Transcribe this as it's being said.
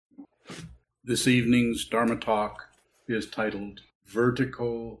This evening's Dharma talk is titled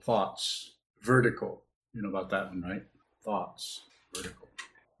Vertical Thoughts. Vertical. You know about that one, right? Thoughts. Vertical.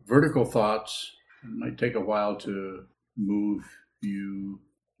 Vertical thoughts. It might take a while to move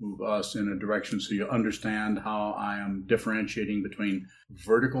us in a direction so you understand how I am differentiating between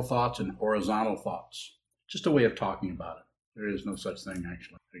vertical thoughts and horizontal thoughts. Just a way of talking about it. There is no such thing,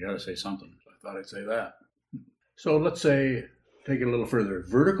 actually. I got to say something. So I thought I'd say that. So let's say, take it a little further.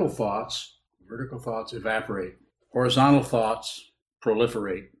 Vertical thoughts evaporate. Horizontal thoughts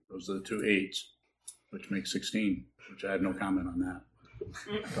proliferate. Those are the two 8s, which makes 16, which I had no comment on that.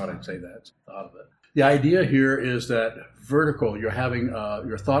 I thought I'd say that. Thought of it. The idea here is that vertical, you're having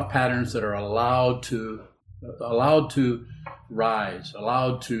your thought patterns that are allowed to rise,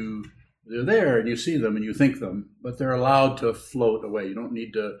 they're there and you see them and you think them, but they're allowed to float away. You don't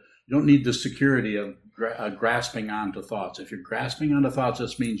need the security of grasping onto thoughts. If you're grasping onto thoughts,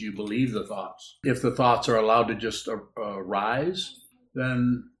 this means you believe the thoughts. If the thoughts are allowed to just rise,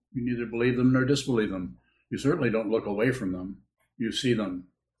 then you neither believe them nor disbelieve them. You certainly don't look away from them. You see them.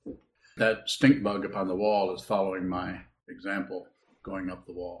 That stink bug upon the wall is following my example, going up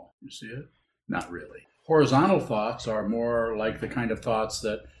the wall. You see it? Not really. Horizontal thoughts are more like the kind of thoughts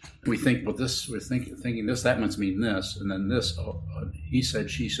that we think, well, this, we're thinking this, that must mean this, and then this, he said,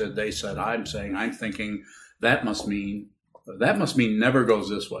 she said, they said, I'm saying, I'm thinking, that must mean never goes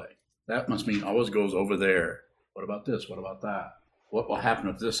this way. That must mean always goes over there. What about this? What about that? What will happen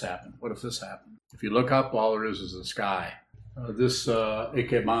if this happened? What if this happened? If you look up, all there is the sky. This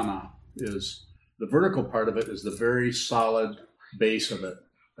ikebana is, the vertical part of it is the very solid base of it.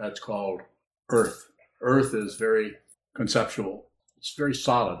 That's called earth. Earth is very conceptual. It's very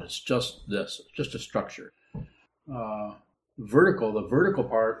solid. It's just this. It's just a structure. The vertical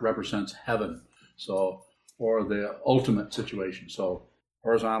part represents heaven. So, or the ultimate situation. So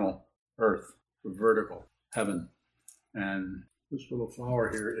horizontal, earth, vertical, heaven. And this little flower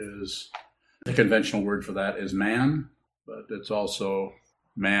here is, the conventional word for that is man, but it's also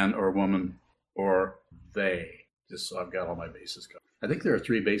man or woman or they. Just so I've got all my bases covered. I think there are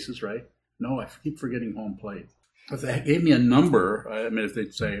 3 bases, right? No, I keep forgetting home plate. If they gave me a number, if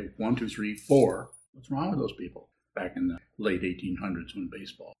they'd say 1, 2, 3, 4, what's wrong with those people? Back in the late 1800s when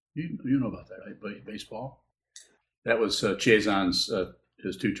baseball. You know about that, right? Baseball? That was Sokuzan's,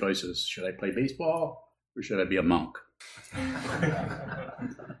 his 2 choices. Should I play baseball or should I be a monk?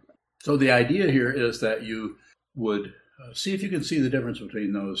 So the idea here is that you would see if you can see the difference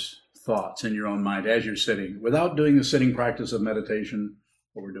between those thoughts in your own mind as you're sitting. Without doing the sitting practice of meditation,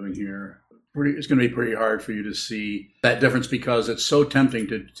 what we're doing here, it's going to be pretty hard for you to see that difference because it's so tempting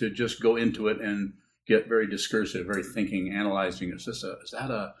to just go into it and get very discursive, very thinking, analyzing.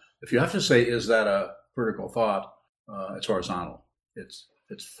 If you have to say, is that a vertical thought? It's horizontal. It's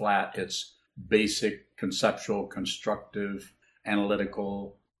flat. It's basic, conceptual, constructive,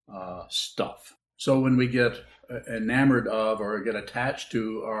 analytical stuff. So when we get enamored of or get attached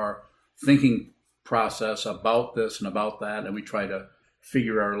to our thinking process about this and about that, and we try to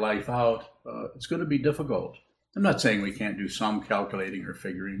figure our life out, it's going to be difficult. I'm not saying we can't do some calculating or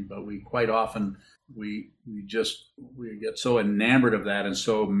figuring, but we quite often we get so enamored of that and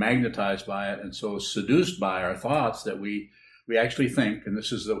so magnetized by it and so seduced by our thoughts that we actually think, and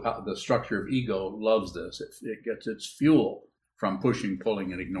this is the structure of ego loves this. It gets its fuel from pushing,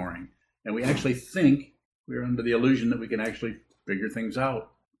 pulling, and ignoring, and we actually think we're under the illusion that we can actually figure things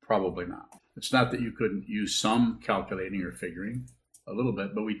out. Probably not. It's not that you couldn't use some calculating or figuring. A little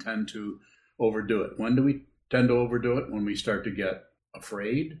bit, but we tend to overdo it. When do we tend to overdo it? When we start to get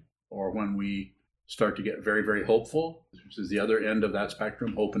afraid or when we start to get very, very hopeful, which is the other end of that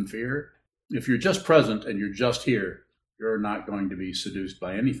spectrum, hope and fear. If you're just present and you're just here, you're not going to be seduced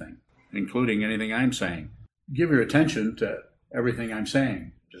by anything, including anything I'm saying. Give your attention to everything I'm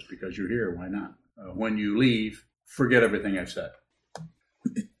saying. Just because you're here, why not? When you leave, forget everything I've said.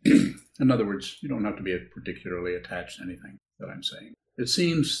 In other words, you don't have to be particularly attached to anything that I'm saying. It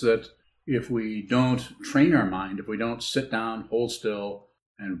seems that if we don't train our mind, if we don't sit down, hold still,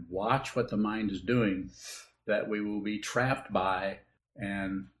 and watch what the mind is doing, that we will be trapped by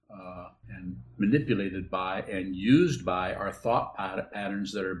and manipulated by and used by our thought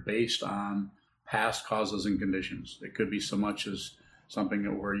patterns that are based on past causes and conditions. It could be so much as something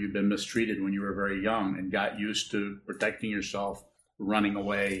where you've been mistreated when you were very young and got used to protecting yourself, running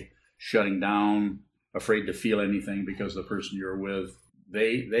away, shutting down, afraid to feel anything because the person you're with,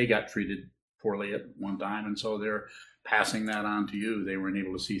 they got treated poorly at one time, and so they're passing that on to you. They weren't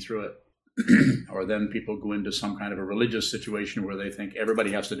able to see through it. Or then people go into some kind of a religious situation where they think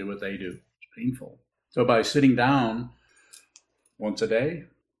everybody has to do what they do. It's painful. So by sitting down once a day,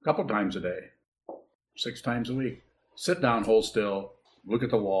 a couple times a day, 6 times a week. Sit down, hold still, look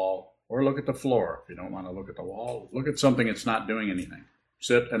at the wall, or look at the floor. If you don't want to look at the wall, look at something that's not doing anything.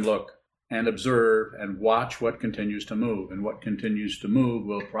 Sit and look and observe and watch what continues to move. And what continues to move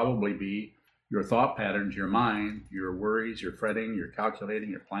will probably be your thought patterns, your mind, your worries, your fretting, your calculating,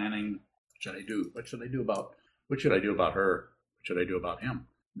 your planning. What should I do? What should I do about her? What should I do about him?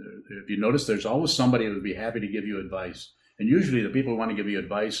 If you notice, there's always somebody who would be happy to give you advice. And usually the people who want to give you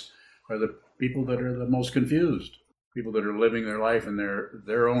advice are the people that are the most confused, people that are living their life and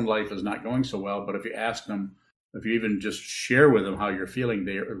their own life is not going so well. But if you ask them, if you even just share with them how you're feeling,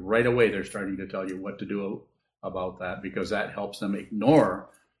 right away they're starting to tell you what to do about that, because that helps them ignore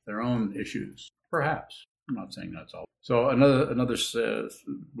their own issues. Perhaps. I'm not saying that's all. So another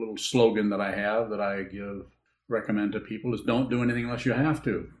little slogan that I have that I recommend to people is don't do anything unless you have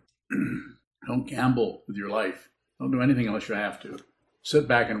to. Don't gamble with your life. Don't do anything unless you have to. Sit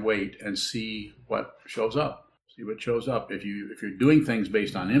back and wait and see what shows up. See what shows up. If you're doing things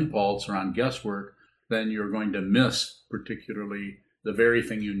based on impulse or on guesswork, then you're going to miss particularly the very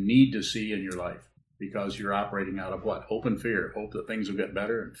thing you need to see in your life, because you're operating out of what? Hope and fear. Hope that things will get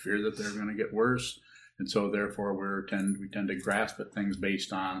better and fear that they're going to get worse. And so therefore we tend to grasp at things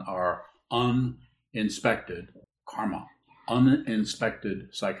based on our uninspected karma, uninspected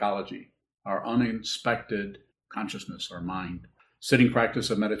psychology, our uninspected consciousness or mind. Sitting practice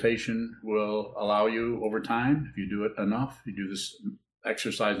of meditation will allow you over time, if you do it enough, you do this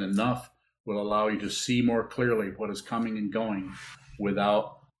exercise enough, will allow you to see more clearly what is coming and going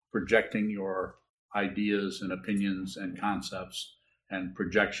without projecting your ideas and opinions and concepts and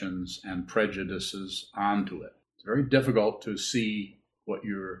projections and prejudices onto it. It's very difficult to see what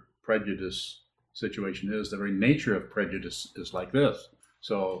your prejudice situation is. The very nature of prejudice is like this.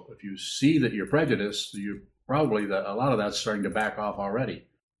 So if you see that you're prejudiced, you probably a lot of that's starting to back off already.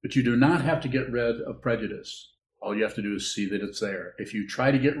 But you do not have to get rid of prejudice. All you have to do is see that it's there. If you try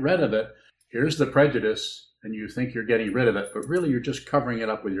to get rid of it, here's the prejudice, and you think you're getting rid of it, but really you're just covering it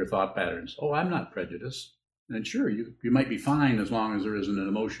up with your thought patterns. Oh, I'm not prejudiced. And sure, you might be fine as long as there isn't an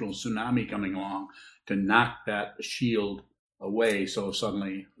emotional tsunami coming along to knock that shield away, so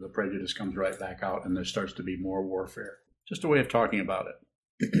suddenly the prejudice comes right back out and there starts to be more warfare. Just a way of talking about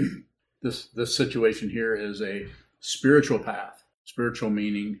it. This situation here is a spiritual path. Spiritual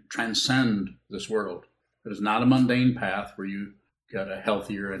meaning transcend this world. It is not a mundane path where you get a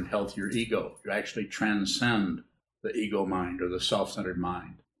healthier and healthier ego. You actually transcend the ego mind or the self-centered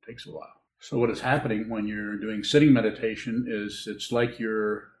mind. It takes a while. So what is happening when you're doing sitting meditation is it's like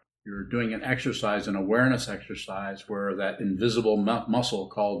you're doing an exercise, an awareness exercise, where that invisible muscle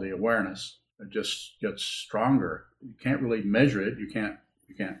called the awareness just gets stronger. You can't really measure it. You can't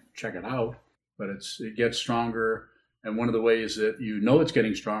check it out, but it gets stronger. And one of the ways that you know it's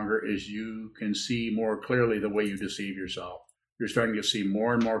getting stronger is you can see more clearly the way you deceive yourself. You're starting to see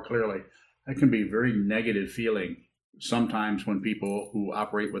more and more clearly. That can be a very negative feeling. Sometimes when people who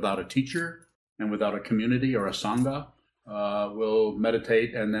operate without a teacher and without a community or a sangha will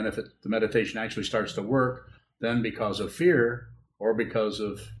meditate, and then if the meditation actually starts to work, then because of fear or because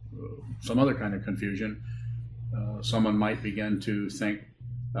of some other kind of confusion, someone might begin to think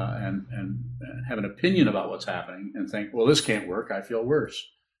and have an opinion about what's happening and think, well, this can't work. I feel worse.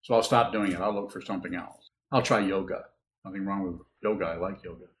 So I'll stop doing it. I'll look for something else. I'll try yoga. Nothing wrong with yoga. I like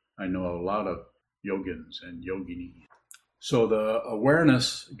yoga. I know a lot of yogins and yoginis. So the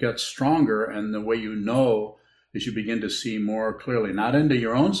awareness gets stronger, and the way you know is you begin to see more clearly, not only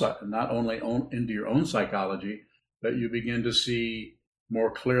into your own psychology, but you begin to see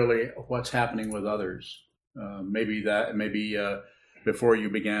more clearly what's happening with others. Maybe before you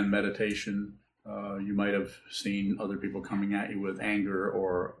began meditation, you might have seen other people coming at you with anger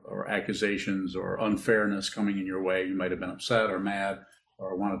or accusations or unfairness coming in your way. You might have been upset or mad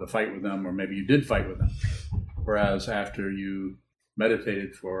or wanted to fight with them, or maybe you did fight with them. Whereas after you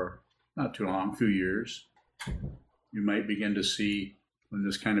meditated for not too long, a few years, you might begin to see when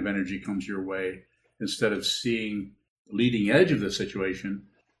this kind of energy comes your way, instead of seeing the leading edge of the situation,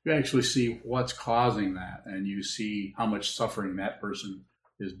 you actually see what's causing that, and you see how much suffering that person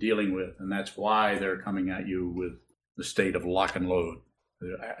is dealing with, and that's why they're coming at you with the state of lock and load.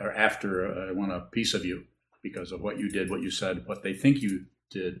 Or after I want a piece of you because of what you did, what you said, what they think you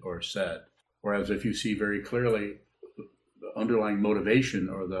did or said. Whereas if you see very clearly the underlying motivation,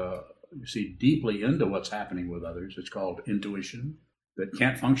 or you see deeply into what's happening with others, it's called intuition, that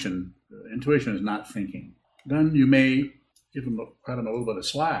can't function. Intuition is not thinking. Then you may cut them a little bit of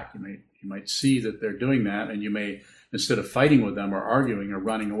slack. You might see that they're doing that, and you may, instead of fighting with them or arguing or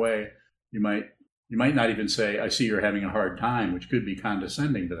running away, you might You might not even say, I see you're having a hard time, which could be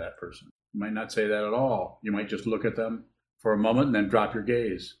condescending to that person. You might not say that at all. You might just look at them for a moment and then drop your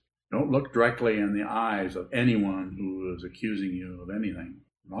gaze. Don't look directly in the eyes of anyone who is accusing you of anything.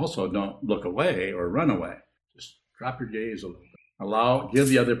 And also don't look away or run away. Just drop your gaze a little bit. Give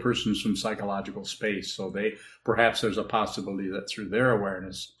the other person some psychological space so perhaps there's a possibility that through their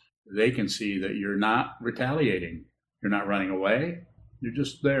awareness, they can see that you're not retaliating. You're not running away. You're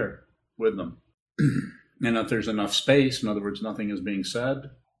just there with them. And if there's enough space, in other words, nothing is being said,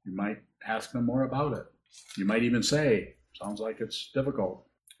 you might ask them more about it. You might even say, sounds like it's difficult,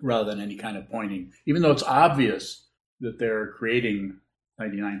 rather than any kind of pointing, even though it's obvious that they're creating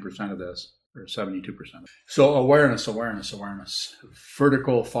 99% of this, or 72%. So awareness.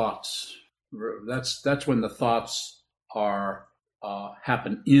 Vertical thoughts. That's when the thoughts are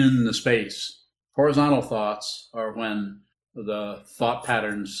happen in the space. Horizontal thoughts are when the thought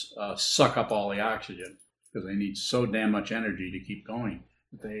patterns suck up all the oxygen because they need so damn much energy to keep going.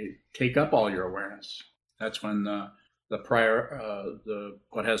 They take up all your awareness. That's when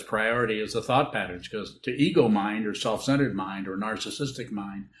what has priority is the thought patterns, because to ego mind or self-centered mind or narcissistic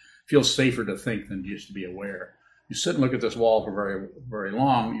mind feels safer to think than just to be aware. You sit and look at this wall for very, very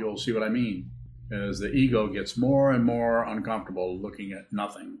long, you'll see what I mean. As the ego gets more and more uncomfortable looking at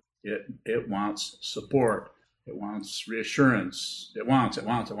nothing. It wants support. It wants reassurance. It wants.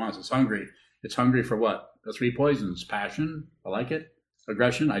 It's hungry. It's hungry for what? The three poisons. Passion, I like it.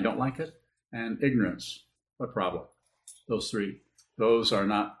 Aggression, I don't like it. And ignorance. What problem? Those three. Those are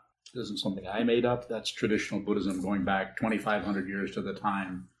not, this isn't something I made up. That's traditional Buddhism going back 2,500 years to the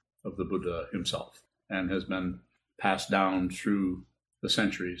time of the Buddha himself, and has been passed down through the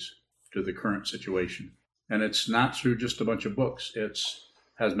centuries to the current situation. And it's not through just a bunch of books.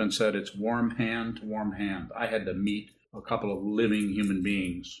 Has been said it's warm hand to warm hand. I had to meet a couple of living human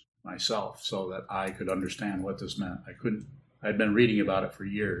beings myself so that I could understand what this meant. I'd been reading about it for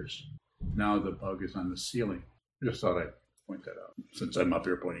years. Now the bug is on the ceiling. I just thought I'd point that out since I'm up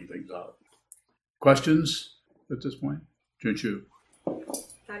here pointing things out. Questions at this point? Junchu.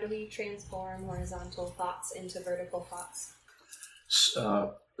 How do we transform horizontal thoughts into vertical thoughts?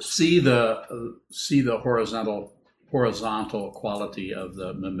 See the horizontal quality of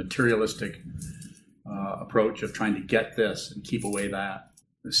the materialistic approach of trying to get this and keep away that.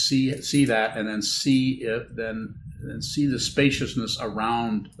 See that, and then see the spaciousness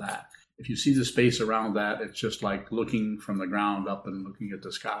around that. If you see the space around that, it's just like looking from the ground up and looking at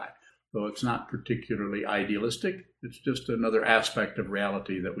the sky. So it's not particularly idealistic. It's just another aspect of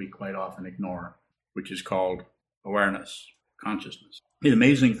reality that we quite often ignore, which is called awareness, consciousness. The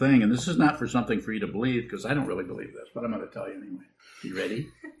amazing thing, and this is not for something for you to believe, because I don't really believe this, but I'm going to tell you anyway. You ready?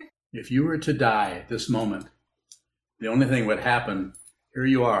 If you were to die at this moment, the only thing would happen, here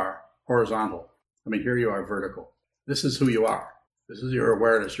you are, horizontal. Here you are, vertical. This is who you are. This is your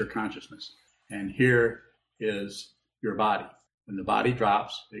awareness, your consciousness. And here is your body. When the body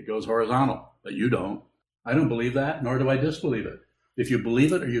drops, it goes horizontal, but you don't. I don't believe that, nor do I disbelieve it. If you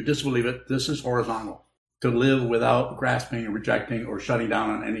believe it or you disbelieve it, this is horizontal. To live without grasping or rejecting or shutting down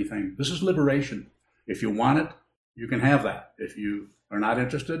on anything. This is liberation. If you want it, you can have that. If you are not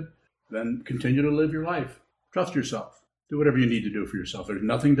interested, then continue to live your life. Trust yourself. Do whatever you need to do for yourself. There's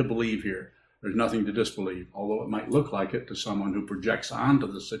nothing to believe here. There's nothing to disbelieve, although it might look like it to someone who projects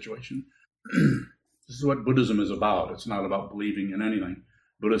onto the situation. This is what Buddhism is about. It's not about believing in anything.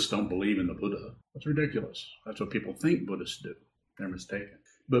 Buddhists don't believe in the Buddha. That's ridiculous. That's what people think Buddhists do. They're mistaken.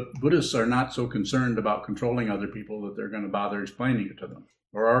 But Buddhists are not so concerned about controlling other people that they're going to bother explaining it to them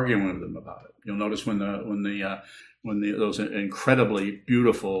or arguing with them about it. You'll notice when those incredibly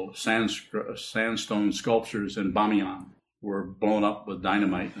beautiful sandstone sculptures in Bamiyan were blown up with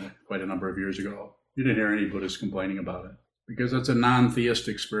dynamite quite a number of years ago, you didn't hear any Buddhists complaining about it because it's a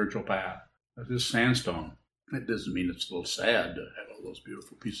non-theistic spiritual path. It's just sandstone. That doesn't mean it's a little sad to have all those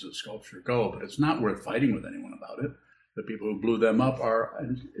beautiful pieces of sculpture go, but it's not worth fighting with anyone about it. The people who blew them up are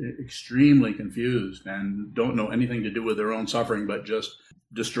extremely confused and don't know anything to do with their own suffering, but just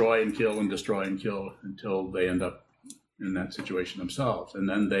destroy and kill until they end up in that situation themselves. And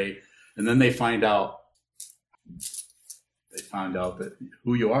then they find out that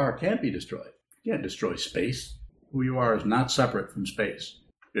who you are can't be destroyed. You can't destroy space. Who you are is not separate from space.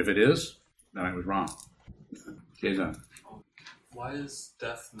 If it is, then I was wrong. Sokuzan. Why is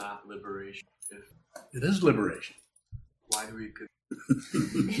death not liberation? It is liberation. Why do we...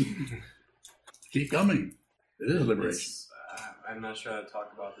 Keep coming. It is liberation. I'm not sure how to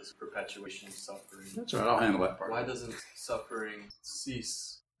talk about this perpetuation of suffering. That's all right. I'll handle that part. Why doesn't suffering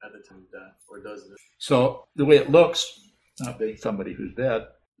cease at the time of death, or does it? So the way it looks, not being somebody who's dead,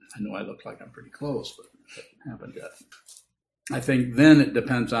 I know I look like I'm pretty close, but it hasn't happened yet. I think then it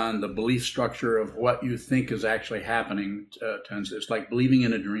depends on the belief structure of what you think is actually happening. It's like believing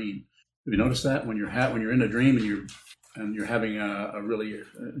in a dream. Have you noticed that when you're in a dream and you're having a really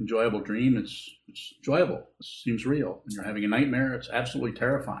enjoyable dream, it's enjoyable. It seems real. When you're having a nightmare, it's absolutely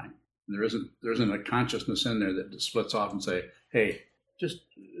terrifying. There isn't a consciousness in there that splits off and say, "Hey,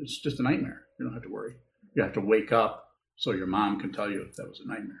 it's just a nightmare. You don't have to worry." You have to wake up so your mom can tell you if that was a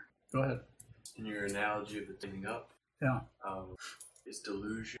nightmare. Go ahead. In your analogy of the cleaning up, Yeah. is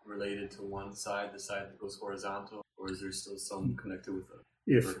delusion related to one side, the side that goes horizontal, or is there still some connected with the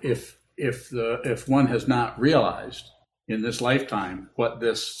If one has not realized in this lifetime what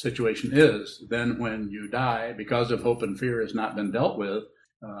this situation is, then when you die, because of hope and fear has not been dealt with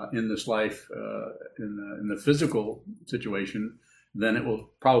in this life, in the physical situation, then it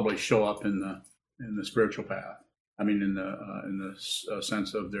will probably show up in the spiritual path. I mean, in the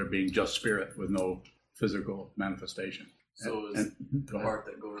sense of there being just spirit with no physical manifestation. So is the part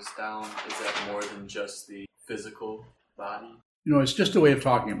that goes down, is that more than just the physical body? It's just a way of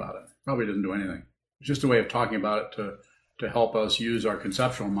talking about it. Probably doesn't do anything. It's just a way of talking about it to help us use our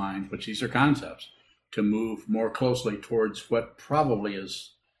conceptual mind, which these are concepts, to move more closely towards what probably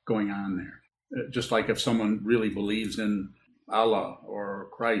is going on there. Just like if someone really believes in Allah or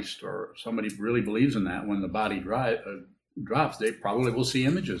Christ, or somebody really believes in that, when the body drops, they probably will see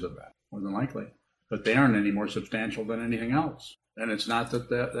images of that, more than likely. But they aren't any more substantial than anything else. And it's not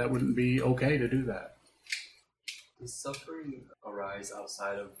that wouldn't be okay to do that. Does suffering arise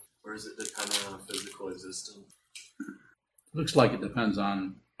outside of, or is it dependent on a physical existence? Looks like it depends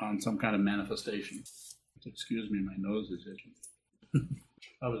on some kind of manifestation. Excuse me, my nose is itching.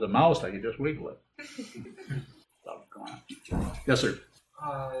 If I was a mouse, I could just wiggle it. Stop going on. Yes, sir.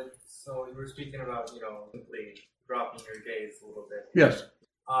 So you were speaking about, simply dropping your gaze a little bit. Yes.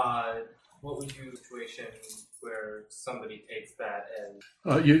 What would you do in a situation where somebody takes that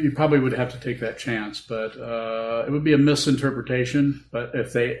and... You probably would have to take that chance, but it would be a misinterpretation. But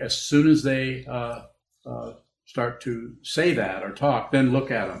if as soon as they start to say that or talk, then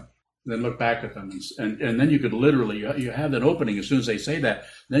look at them, then look back at them, and then you could literally, you have that opening as soon as they say that.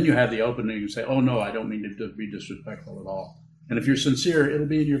 Then you have the opening and say, "Oh no, I don't mean to be disrespectful at all." And if you're sincere, it'll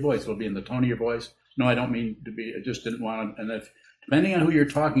be in your voice. It'll be in the tone of your voice. "No, I don't mean to be. I just didn't want to." And if depending on who you're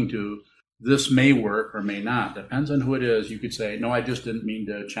talking to, this may work or may not. Depends on who it is. You could say, "No, I just didn't mean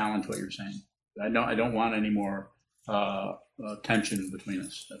to challenge what you're saying. I don't want any more tension between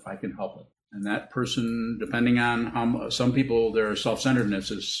us if I can help it." And that person, depending on how some people, their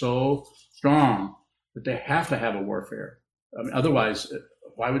self-centeredness is so strong that they have to have a warfare. I mean, otherwise,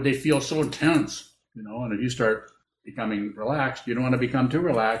 why would they feel so tense? And if you start becoming relaxed, you don't want to become too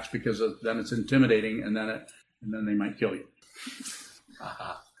relaxed, because then it's intimidating, and then they might kill you.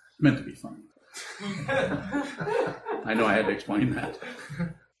 Meant to be funny. I know I had to explain that.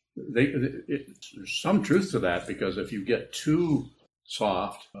 There's some truth to that, because if you get too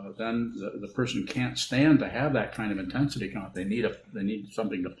soft, then the person can't stand to have that kind of intensity come up. They need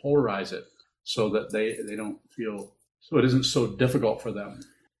something to polarize it so that they don't feel, so it isn't so difficult for them.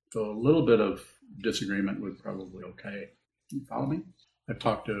 So a little bit of disagreement would probably okay. You follow me? I've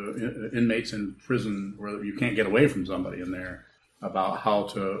talked to inmates in prison where you can't get away from somebody in there about how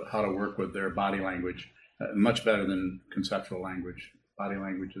to work with their body language, much better than conceptual language. Body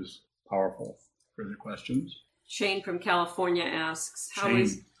language is powerful. Further questions? Shane from California asks,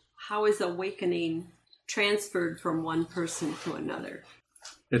 how is awakening transferred from one person to another?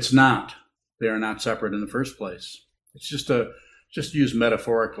 It's not. They are not separate in the first place. It's just used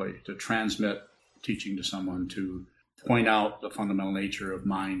metaphorically to transmit teaching to someone, to point out the fundamental nature of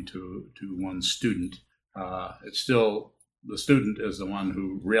mind to one's student. It's still, the student is the one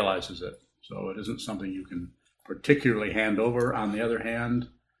who realizes it. So it isn't something you can particularly hand over. On the other hand,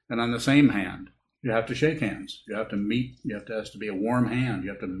 and on the same hand, you have to shake hands. You have to meet. Has to be a warm hand. You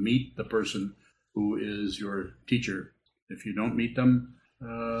have to meet the person who is your teacher. If you don't meet them,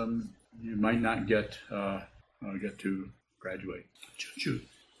 you might not get to graduate. Choo-choo.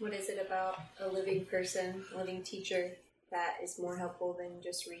 What is it about a living person, living teacher, that is more helpful than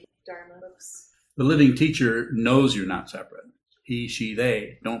just reading Dharma books? The living teacher knows you're not separate. He, she,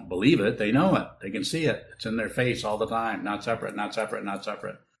 they don't believe it. They know it. They can see it. It's in their face all the time. Not separate, not separate, not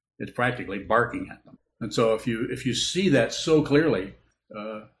separate. It's practically barking at them. And so if you see that so clearly,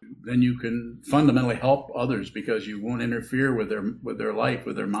 then you can fundamentally help others, because you won't interfere with their life,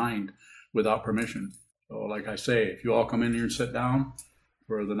 with their mind, without permission. So like I say, if you all come in here and sit down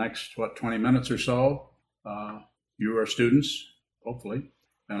for the next, 20 minutes or so, you are students, hopefully,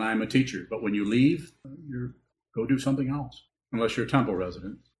 and I'm a teacher. But when you leave, go do something else, unless you're a temple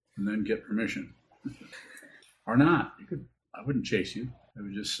resident. and then get permission. Or not. I wouldn't chase you. I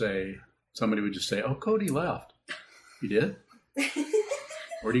would just say, somebody would just say, oh, Cody left. He did?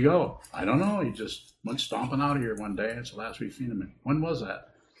 Where'd he go? I don't know. He just went stomping out of here one day. It's the last we've seen him. When was that?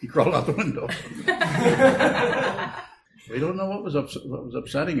 He crawled out the window. We don't know what was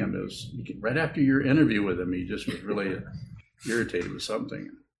upsetting him. It was right after your interview with him. He just was really irritated with something.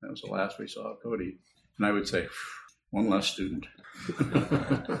 That was the last we saw of Cody. And I would say, one less student.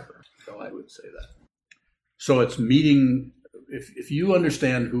 So I would say that. So it's meeting. If you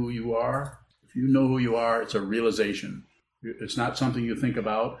understand who you are, if you know who you are, it's a realization. It's not something you think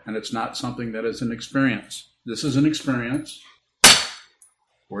about, and it's not something that is an experience. This is an experience.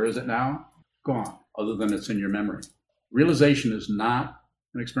 Where is it now? Gone, other than it's in your memory. Realization is not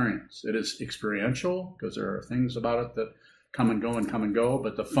an experience. It is experiential because there are things about it that come and go,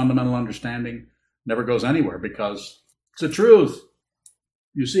 but the fundamental understanding never goes anywhere because it's the truth.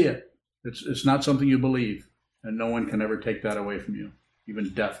 You see it. It's not something you believe, and no one can ever take that away from you.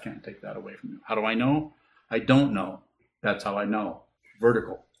 Even death can't take that away from you. How do I know? I don't know. That's how I know.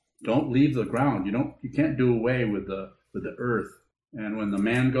 Vertical. Don't leave the ground. You can't do away with the earth. And when the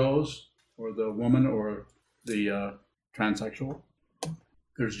man goes, or the woman, or the transsexual,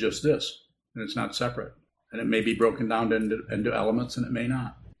 there's just this, and it's not separate. And it may be broken down into elements, and it may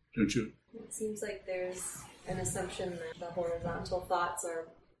not. Don't you? It seems like there's an assumption that the horizontal thoughts are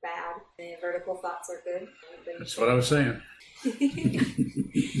bad, and the vertical thoughts are good. That's what I was saying.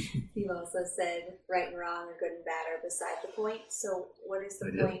 You've also said right and wrong or good and bad are beside the point. So what is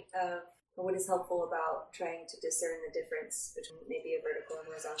the point of, or what is helpful about trying to discern the difference between maybe a vertical and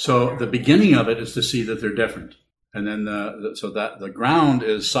horizontal? So the beginning of it is to see that they're different. And then so that the ground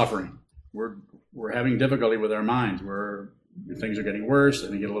is suffering. We're having difficulty with our minds. Things are getting worse,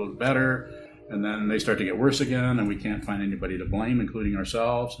 and they get a little better, and then they start to get worse again, and we can't find anybody to blame, including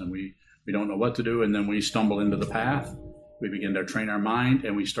ourselves, and we don't know what to do, and then we stumble into the path. We begin to train our mind,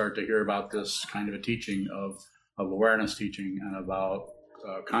 and we start to hear about this kind of a teaching of awareness teaching and about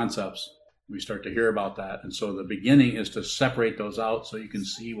concepts. We start to hear about that, and so the beginning is to separate those out so you can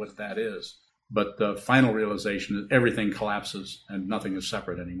see what that is. But the final realization is everything collapses and nothing is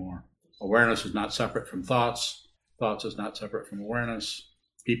separate anymore. Awareness is not separate from thoughts. Thoughts is not separate from awareness.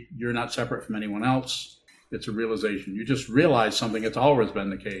 You're not separate from anyone else. It's a realization. You just realize something that's always been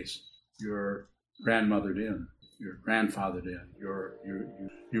the case. Your grandmother did. Your grandfather did.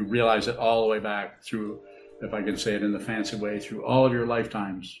 You realize it all the way back through, if I can say it in the fancy way, through all of your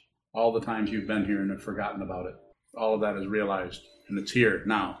lifetimes, all the times you've been here and have forgotten about it. All of that is realized, and it's here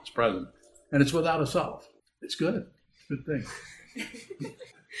now. It's present. And it's without a self. It's good. Good thing.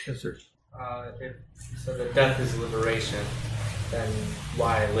 Yes, sir. So the death is liberation, then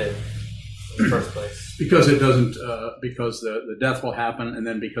why live in the first place? Because it doesn't. Because the death will happen, and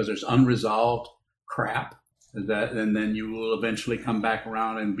then because there's unresolved crap, and then you will eventually come back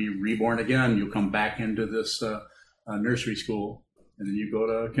around and be reborn again. You'll come back into this nursery school, and then you go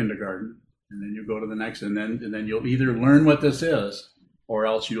to kindergarten, and then you go to the next, and then you'll either learn what this is, or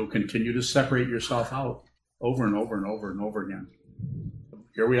else you'll continue to separate yourself out over and over and over and over again.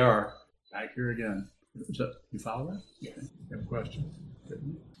 Here we are, back here again. You follow that? Yeah. You have a question?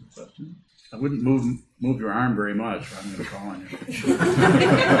 Question? I wouldn't move your arm very much. I'm going to call on you.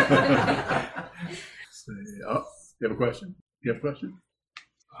 You have a question? You have a question?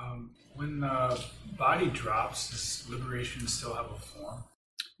 When the body drops, does liberation still have a form?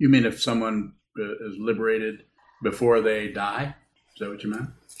 You mean if someone is liberated before they die? Is that what you meant?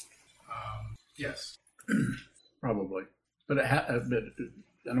 Yes. Probably. But I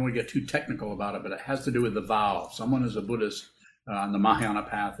don't want to get too technical about it, but it has to do with the vow. If someone is a Buddhist on the Mahayana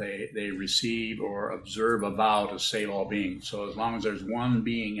path, they receive or observe a vow to save all beings. So as long as there's one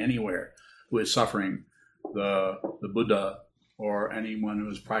being anywhere who is suffering, the Buddha or anyone who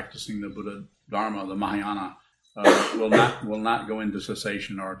is practicing the Buddha Dharma, the Mahayana, will not go into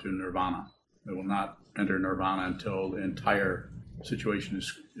cessation or to nirvana. They will not enter nirvana until the entire situation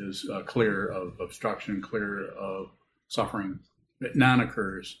is clear of obstruction, clear of suffering. None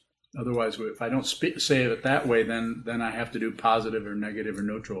occurs. Otherwise, if I don't say it that way, then I have to do positive or negative or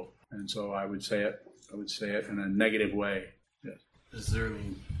neutral. And so I would say it in a negative way. Yes. Is there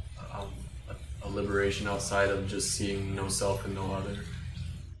a liberation outside of just seeing no self and no other?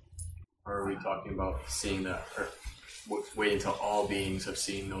 Or are we talking about seeing that, or waiting until all beings have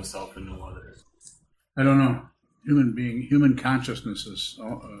seen no self and no other? I don't know. Human consciousness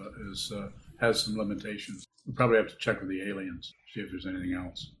has some limitations. We'll probably have to check with the aliens, see if there's anything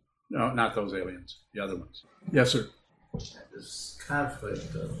else. No, not those aliens, the other ones. Yes, sir. This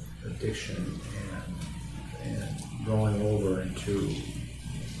conflict of addiction and going over into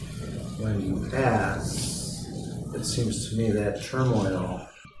when you pass, it seems to me that turmoil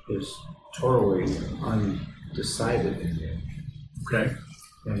is totally undecided. Okay.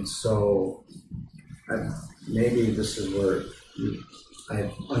 And so maybe this is where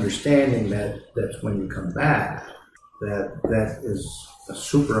I'm understanding that when you come back, that is a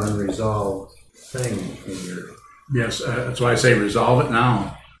super unresolved thing in your... Yes, that's why I say resolve it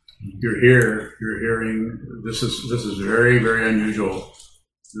now. You're here, you're hearing, this is very, very unusual.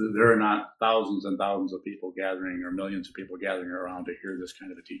 There are not thousands and thousands of people gathering or millions of people gathering around to hear this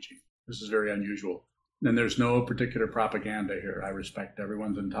kind of a teaching. This is very unusual. And there's no particular propaganda here. I respect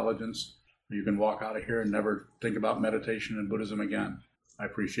everyone's intelligence. You can walk out of here and never think about meditation and Buddhism again. I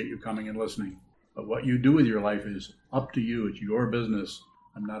appreciate you coming and listening. But what you do with your life is up to you. It's your business.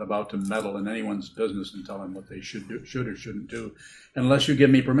 I'm not about to meddle in anyone's business and tell them what they should or shouldn't do, unless you give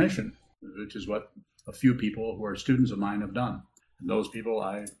me permission, which is what a few people who are students of mine have done. And those people,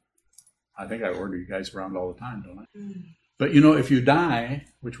 I think I order you guys around all the time, don't I? Mm. But if you die,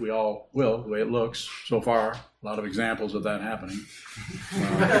 which we all will, the way it looks so far, a lot of examples of that happening.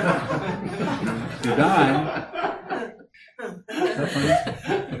 If you die, is that funny?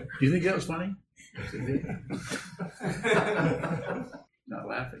 Do you think that was funny? Not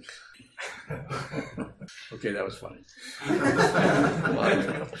laughing. Okay, that was funny.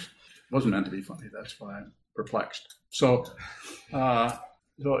 It wasn't meant to be funny. That's why I'm perplexed. So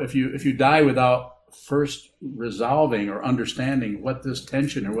if you die without first resolving or understanding what this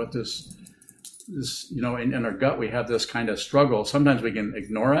tension or what this in our gut we have this kind of struggle. Sometimes we can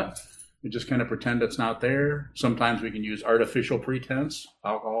ignore it. We just kind of pretend it's not there. Sometimes we can use artificial pretense,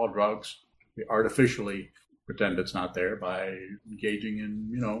 alcohol, drugs. We artificially pretend it's not there by engaging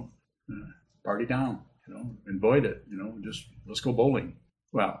in, party down, avoid it, just let's go bowling.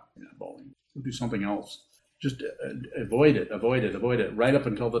 Well, bowling. We'll do something else. Just avoid it right up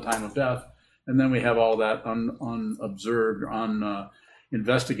until the time of death. And then we have all that unobserved,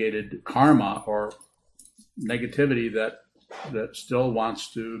 uninvestigated karma or negativity that still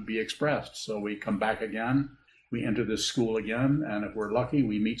wants to be expressed. So we come back again, we enter this school again, and if we're lucky,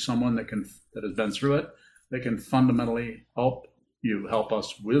 we meet someone that has been through it, that can fundamentally help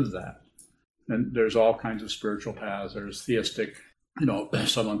us with that. And there's all kinds of spiritual paths. There's theistic,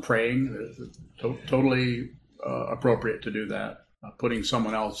 someone praying, totally appropriate to do that. Putting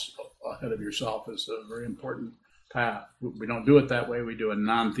someone else ahead of yourself is a very important path. We don't do it that way. We do a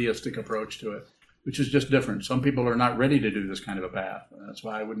non-theistic approach to it, which is just different. Some people are not ready to do this kind of a path. That's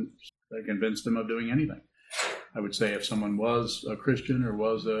why I wouldn't convince them of doing anything. I would say if someone was a Christian or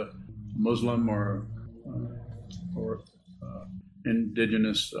was a Muslim or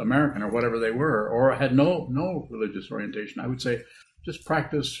indigenous American or whatever they were, or had no religious orientation, I would say just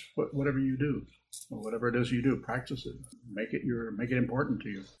practice whatever you do. Whatever it is you do, practice it. Make it important to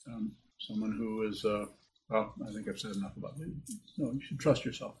you. Someone who is, I think I've said enough about it. No, you should trust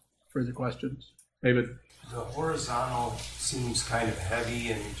yourself. Further questions? David? The horizontal seems kind of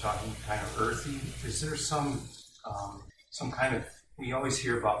heavy and you're talking kind of earthy. Is there some kind of, we always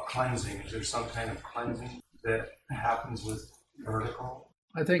hear about cleansing. Is there some kind of cleansing that happens with vertical?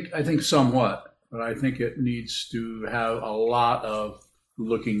 I think somewhat, but I think it needs to have a lot of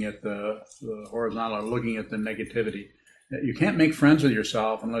looking at the horizontal, or looking at the negativity. You can't make friends with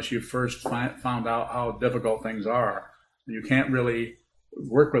yourself unless you first found out how difficult things are. You can't really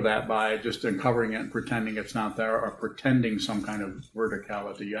work with that by just uncovering it and pretending it's not there, or pretending some kind of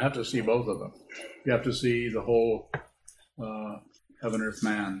verticality. You have to see both of them. You have to see the whole heaven, earth,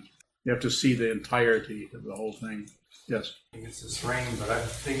 man. You have to see the entirety of the whole thing. Yes? It's this rain, but I'm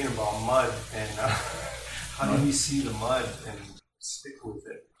thinking about mud, and how do you see the mud and stick with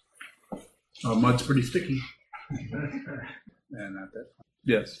it? Mud's pretty sticky. And not that.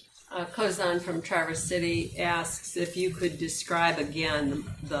 Yes. Sokuzan from Traverse City asks if you could describe again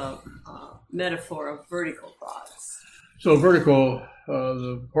the metaphor of vertical thoughts. So vertical,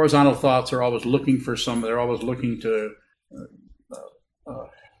 the horizontal thoughts are always looking for they're always looking to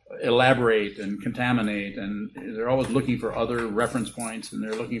elaborate and contaminate, and they're always looking for other reference points, and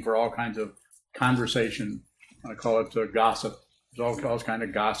they're looking for all kinds of conversation. I call it gossip. There's all kinds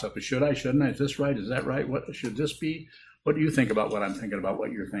of gossip. Should I, shouldn't I? Is this right? Is that right? What should this be? What do you think about what I'm thinking about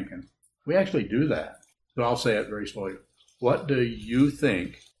what you're thinking? We actually do that. So I'll say it very slowly. What do you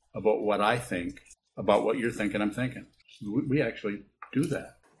think about what I think about what you're thinking I'm thinking? We actually do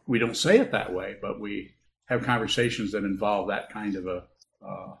that. We don't say it that way, but we have conversations that involve that kind of a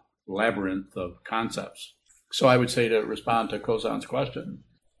labyrinth of concepts. So I would say, to respond to Sokuzan's question,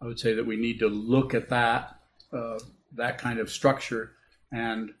 I would say that we need to look at that kind of structure,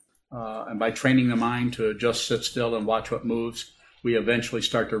 and by training the mind to just sit still and watch what moves, we eventually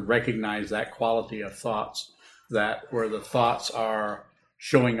start to recognize that quality of thoughts, that where the thoughts are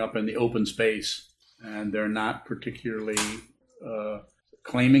showing up in the open space and they're not particularly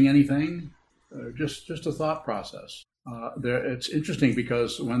claiming anything, just a thought process. It's interesting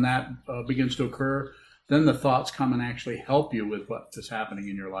because when that begins to occur, then the thoughts come and actually help you with what is happening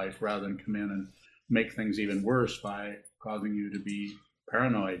in your life rather than come in and make things even worse by causing you to be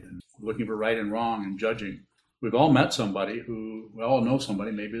paranoid and looking for right and wrong and judging. We've all met somebody we all know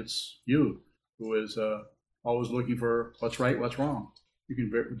somebody, maybe it's you, who is always looking for what's right, what's wrong. You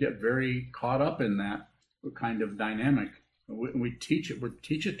can get very caught up in that kind of dynamic. We teach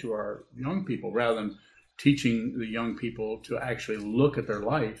it to our young people rather than teaching the young people to actually look at their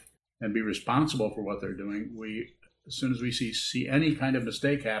life and be responsible for what they're doing. As soon as we see any kind of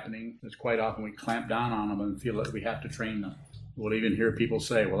mistake happening, it's quite often we clamp down on them and feel that we have to train them. We'll even hear people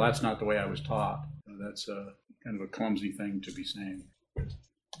say, well, that's not the way I was taught. That's kind of a clumsy thing to be saying.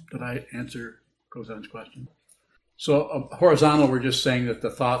 Did I answer Sokuzan's question? So horizontal, we're just saying that the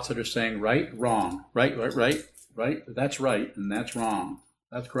thoughts that are saying right, wrong, right, that's right, and that's wrong.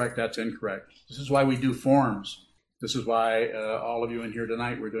 That's correct, that's incorrect. This is why we do forms. This is why all of you in here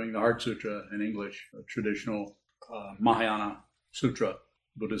tonight, we're doing the Heart Sutra in English, a traditional Mahayana Sutra,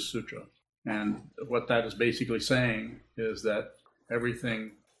 Buddhist Sutra. And what that is basically saying is that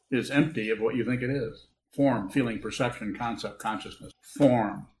everything is empty of what you think it is. Form, feeling, perception, concept, consciousness.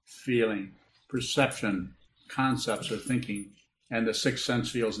 Form, feeling, perception, concepts or thinking, and the six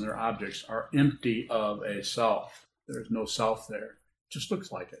sense fields and their objects are empty of a self. There's no self there. It just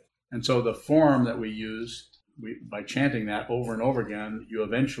looks like it. And so the form that we use, by chanting that over and over again, you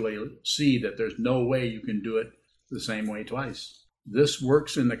eventually see that there's no way you can do it the same way twice. This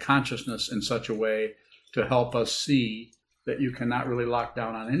works in the consciousness in such a way to help us see that you cannot really lock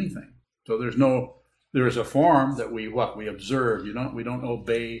down on anything. So there is a form that we observe. We don't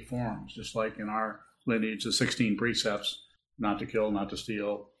obey forms, just like in our lineage, the 16 precepts, not to kill, not to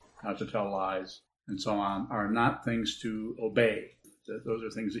steal, not to tell lies, and so on, are not things to obey. Those are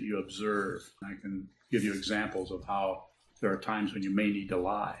things that you observe. I can give you examples of how there are times when you may need to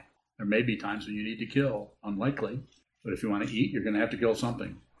lie. There may be times when you need to kill, unlikely, but if you want to eat, you're going to have to kill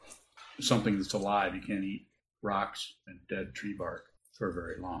something that's alive. You can't eat rocks and dead tree bark for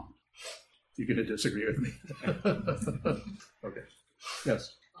very long. You can disagree with me. Okay.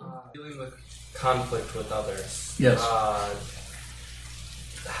 Yes. Dealing with conflict with others. Yes.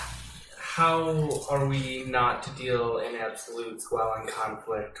 How are we not to deal in absolutes while in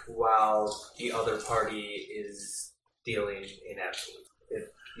conflict while the other party is dealing in absolutes? If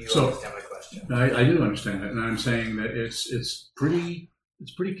you understand my question. I do understand it, and I'm saying that it's pretty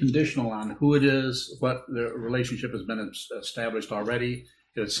conditional on who it is, what the relationship has been established already.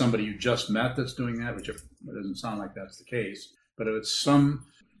 If it's somebody you just met that's doing that, which it doesn't sound like that's the case, but if it's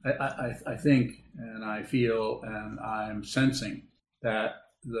I think and I feel and I'm sensing that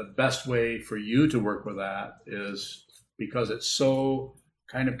the best way for you to work with that is, because it's so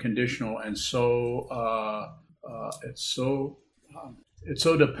kind of conditional and it's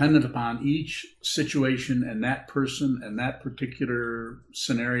so dependent upon each situation and that person and that particular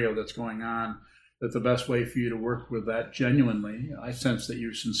scenario that's going on, that the best way for you to work with that genuinely, I sense that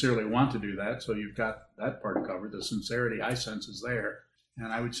you sincerely want to do that, so you've got that part covered. The sincerity I sense is there.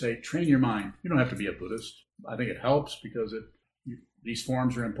 And I would say, train your mind. You don't have to be a Buddhist. I think it helps because these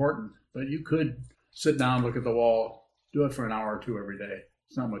forms are important. But you could sit down, look at the wall, do it for an hour or two every day.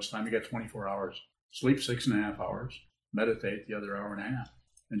 It's not much time. You got 24 hours. Sleep 6.5 hours. Meditate the other hour and a half.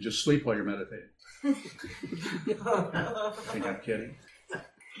 And just sleep while you're meditating. I think I'm kidding.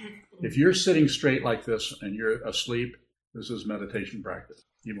 If you're sitting straight like this and you're asleep, this is meditation practice.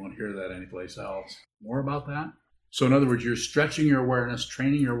 You won't hear that anyplace else. More about that? So in other words, you're stretching your awareness,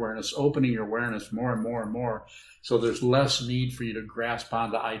 training your awareness, opening your awareness more and more and more. So there's less need for you to grasp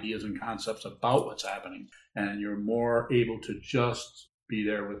onto ideas and concepts about what's happening. And you're more able to just be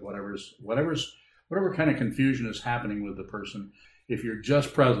there with whatever kind of confusion is happening with the person. If you're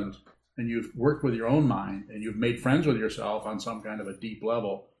just present and you've worked with your own mind and you've made friends with yourself on some kind of a deep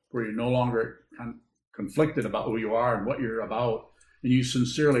level where you're no longer conflicted about who you are and what you're about, and you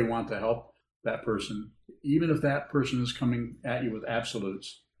sincerely want to help that person, even if that person is coming at you with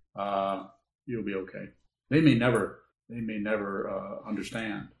absolutes, you'll be okay. They may never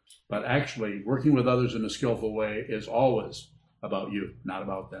understand, but actually working with others in a skillful way is always about you, not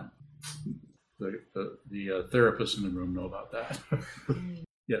about them. The therapists in the room know about that.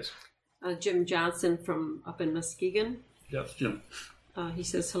 Yes. Jim Johnson from up in Muskegon. Yes, Jim. He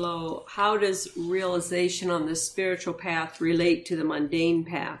says, hello. How does realization on the spiritual path relate to the mundane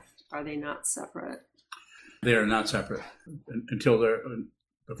path? Are they not separate? They are not separate until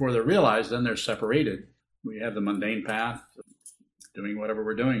before they're realized, then they're separated. We have the mundane path, doing whatever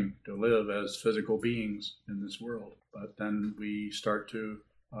we're doing to live as physical beings in this world. But then we start to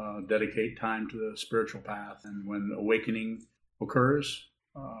dedicate time to the spiritual path. And when awakening occurs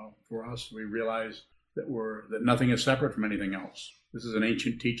for us, we realize that nothing is separate from anything else. This is an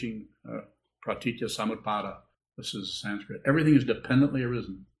ancient teaching, pratitya samutpada. This is Sanskrit. Everything is dependently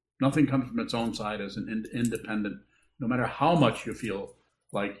arisen. Nothing comes from its own side as an independent, no matter how much you feel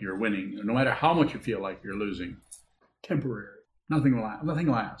like you're winning, or no matter how much you feel like you're losing. Temporary. Nothing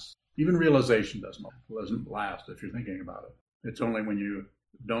lasts. Even realization doesn't last if you're thinking about it. It's only when you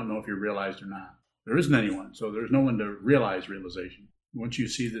don't know if you're realized or not. There isn't anyone, so there's no one to realize realization. Once you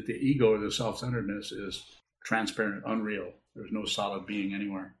see that the ego or the self-centeredness is transparent, unreal, there's no solid being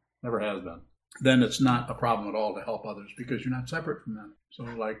anywhere, never has been, then it's not a problem at all to help others because you're not separate from them. So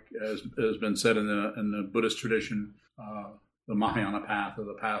like as has been said in the Buddhist tradition, the Mahayana path or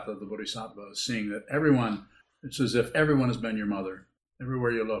the path of the Bodhisattva, seeing that everyone, it's as if everyone has been your mother.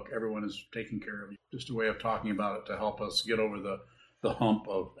 Everywhere you look, everyone is taking care of you. Just a way of talking about it to help us get over the hump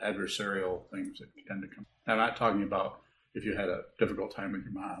of adversarial things that tend to come. I'm not talking about if you had a difficult time with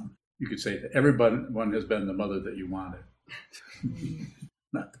your mom. You could say that everyone has been the mother that you wanted.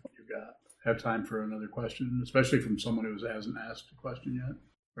 Not the one you got. Have time for another question, especially from someone who hasn't asked a question yet.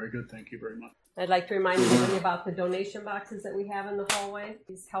 Very good. Thank you very much. I'd like to remind everybody about the donation boxes that we have in the hallway.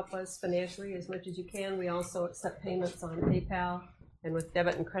 Please help us financially as much as you can. We also accept payments on PayPal and with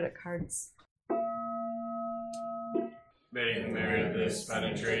debit and credit cards. May the merit of this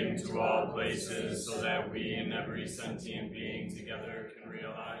penetrate into all places so that we and every sentient being together can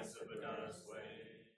realize the Buddha's way.